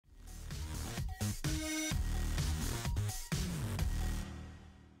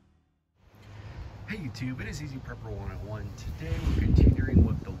Hey YouTube, it is Easy Prepper 101. Today we're continuing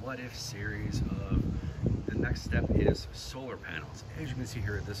with the What If series of the next step is solar panels. As you can see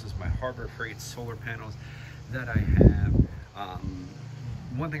here, this is my Harbor Freight solar panels that I have.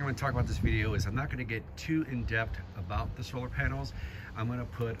 One thing I'm going to talk about this video is I'm not going to get too in-depth about the solar panels. I'm going to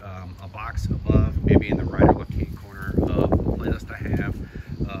put a box above, maybe in the right or left-hand corner of the playlist I have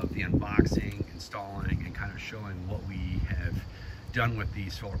of the unboxing, installing, and kind of showing what we have done with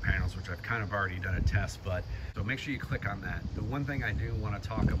these solar panels, which I've kind of already done a test, but so make sure you click on that. The one thing I do want to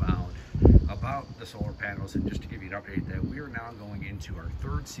talk about the solar panels, and just to give you an update, that we are now going into our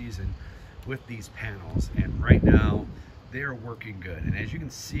third season with these panels, and right now they are working good. And as you can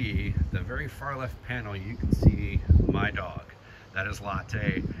see, the very far left panel, you can see my dog. That is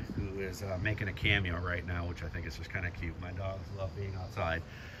Latte, who is making a cameo right now, which I think is just kind of cute. My dogs love being outside.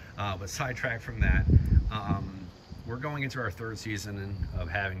 But sidetracked from that, we're going into our third season of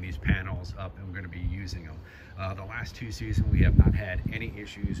having these panels up, and we're going to be using them. The last two seasons we have not had any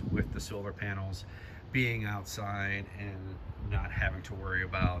issues with the solar panels being outside and not having to worry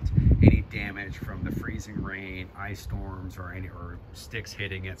about any damage from the freezing rain, ice storms, or sticks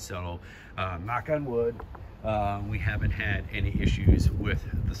hitting it. So knock on wood, we haven't had any issues with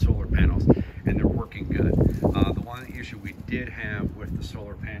the solar panels, and they're working good. The one issue we did have with the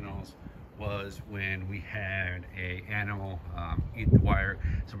solar panels was when we had an animal eat the wire,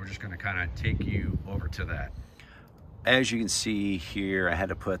 so we're just going to kind of take you over to that. As you can see here, I had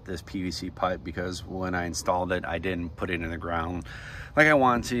to put this PVC pipe because when I installed it, I didn't put it in the ground like I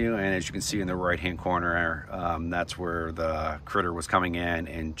wanted to, and as you can see in the right hand corner, that's where the critter was coming in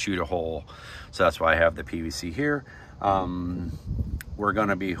and chewed a hole, so that's why I have the PVC here. We're going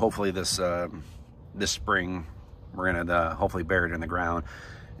to be hopefully this spring, we're going to hopefully bury it in the ground,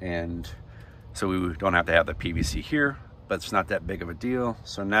 and so we don't have to have the PVC here, but it's not that big of a deal.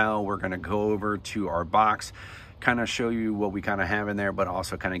 So now we're going to go over to our box, kind of show you what we kind of have in there, but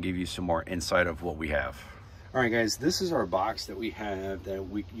also kind of give you some more insight of what we have. All right, guys, this is our box that we have that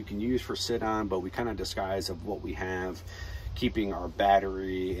you can use for sit on, but we kind of disguise of what we have, keeping our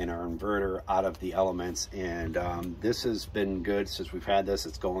battery and our inverter out of the elements. And this has been good since we've had this.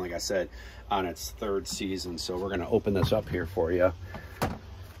 It's going, like I said, on its third season. So we're going to open this up here for you,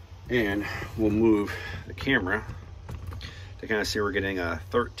 and we'll move the camera to kind of see we're getting a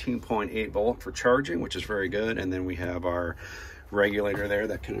 13.8 volt for charging, which is very good. And then we have our regulator there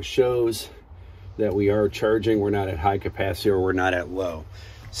that kind of shows that we are charging. We're not at high capacity or we're not at low.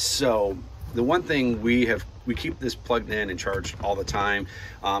 So the one thing we keep this plugged in and charged all the time.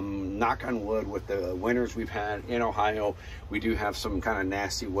 Knock on wood, with the winters we've had in Ohio, we do have some kind of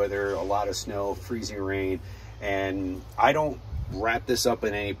nasty weather, a lot of snow, freezing rain, and I don't wrap this up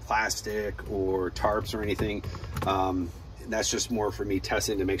in any plastic or tarps or anything. That's just more for me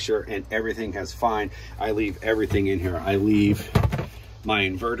testing to make sure, and everything has fine. I leave everything in here. I leave my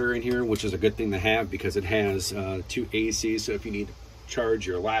inverter in here, which is a good thing to have because it has two ACs, so if you need to charge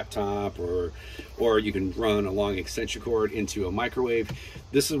your laptop or you can run a long extension cord into a microwave,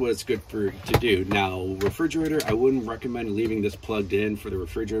 this is what it's good for to do. Now, refrigerator, I wouldn't recommend leaving this plugged in for the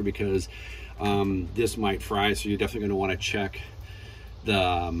refrigerator because this might fry, so you're definitely going to want to check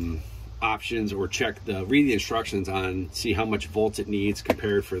the options, or read the instructions on, see how much volts it needs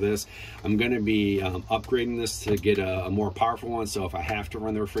compared for this. I'm going to be upgrading this to get a more powerful one, so if I have to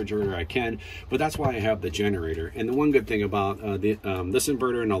run the refrigerator I can, but that's why I have the generator. And the one good thing about this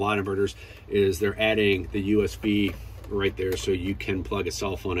inverter and a lot of inverters is they're adding the USB right there, so you can plug a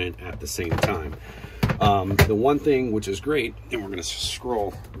cell phone in at the same time. The one thing which is great, and we're going to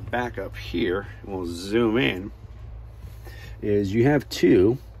scroll back up here and we'll zoom in, is you have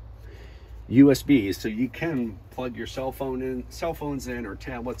two USBs, so you can plug your cell phones in or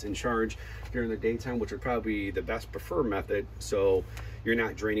tablets in charge during the daytime, which would probably be the best preferred method, so you're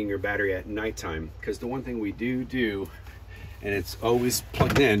not draining your battery at nighttime. Because the one thing we do, and it's always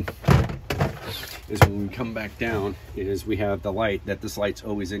plugged in, is when we come back down, is we have the light, that this light's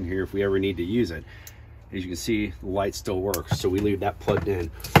always in here if we ever need to use it. As you can see, the light still works, so we leave that plugged in,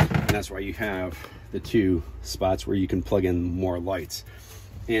 and that's why you have the two spots where you can plug in more lights.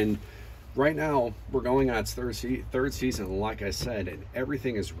 And right now we're going on its third season, like I said, and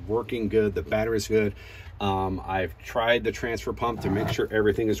everything is working good. The battery's good. I've tried the transfer pump to make sure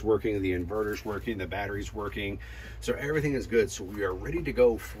everything is working, the inverter's working, the battery's working, so everything is good. So we are ready to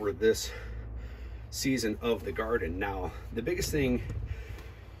go for this season of the garden. Now, the biggest thing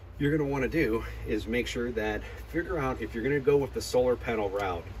you're going to want to do is make sure that, figure out if you're going to go with the solar panel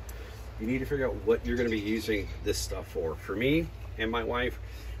route, you need to figure out what you're going to be using this stuff for. For me and my wife,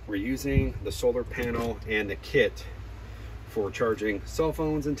 we're using the solar panel and the kit for charging cell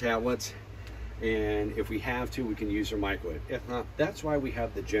phones and tablets And if we have to, we can use our microwave. If not, that's why we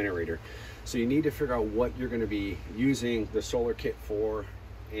have the generator. So you need to figure out what you're going to be using the solar kit for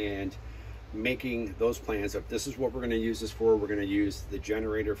and making those plans. If this is what we're going to use this for, we're going to use the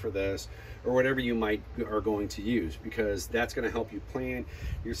generator for this, or whatever you are going to use, because that's going to help you plan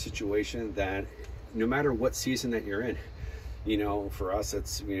your situation, that no matter what season that you're in. You know, for us,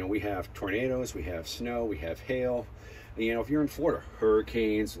 it's, you know, we have tornadoes, we have snow, we have hail. And, you know, if you're in Florida,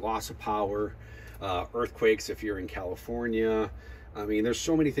 hurricanes, loss of power, earthquakes if you're in California. I mean, there's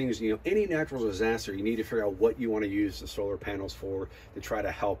so many things, you know, any natural disaster, you need to figure out what you want to use the solar panels for to try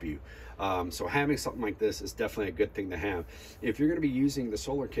to help you. So having something like this is definitely a good thing to have. If you're going to be using the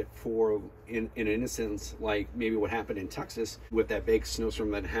solar kit for, in an instance like maybe what happened in Texas with that big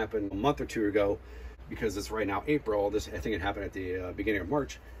snowstorm that happened a month or two ago, because it's right now April, this, I think it happened at the beginning of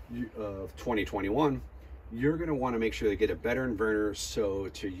March of 2021, you're going to want to make sure to get a better inverter so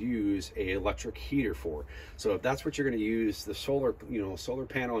to use a electric heater for. So if that's what you're going to use the solar, you know, solar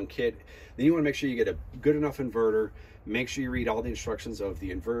panel and kit, then you want to make sure you get a good enough inverter. Make sure you read all the instructions of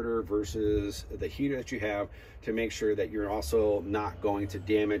the inverter versus the heater that you have, to make sure that you're also not going to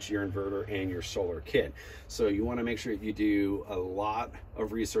damage your inverter and your solar kit. So you want to make sure that you do a lot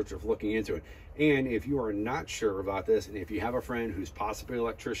of research of looking into it. And if you are not sure about this, and if you have a friend who's possibly an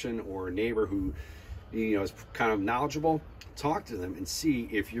electrician or a neighbor who, you know, is kind of knowledgeable, talk to them and see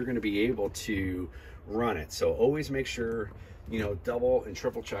if you're going to be able to run it. So always make sure, you know, double and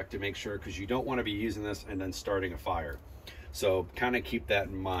triple check to make sure, because you don't want to be using this and then starting a fire. So kind of keep that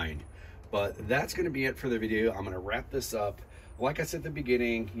in mind. But that's going to be it for the video. I'm going to wrap this up. Like I said at the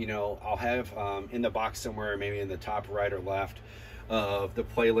beginning, you know, I'll have in the box somewhere, maybe in the top right or left of the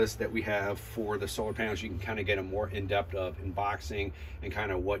playlist that we have for the solar panels. You can kind of get a more in-depth of unboxing and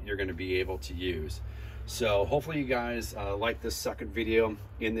kind of what you're going to be able to use. So hopefully you guys like this second video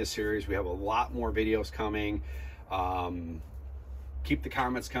in this series. We have a lot more videos coming. Keep the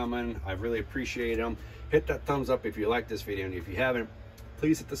comments coming. I really appreciate them. Hit that thumbs up if you like this video, and if you haven't,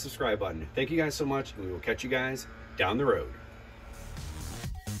 please hit the subscribe button. Thank you guys so much, and we will catch you guys down the road.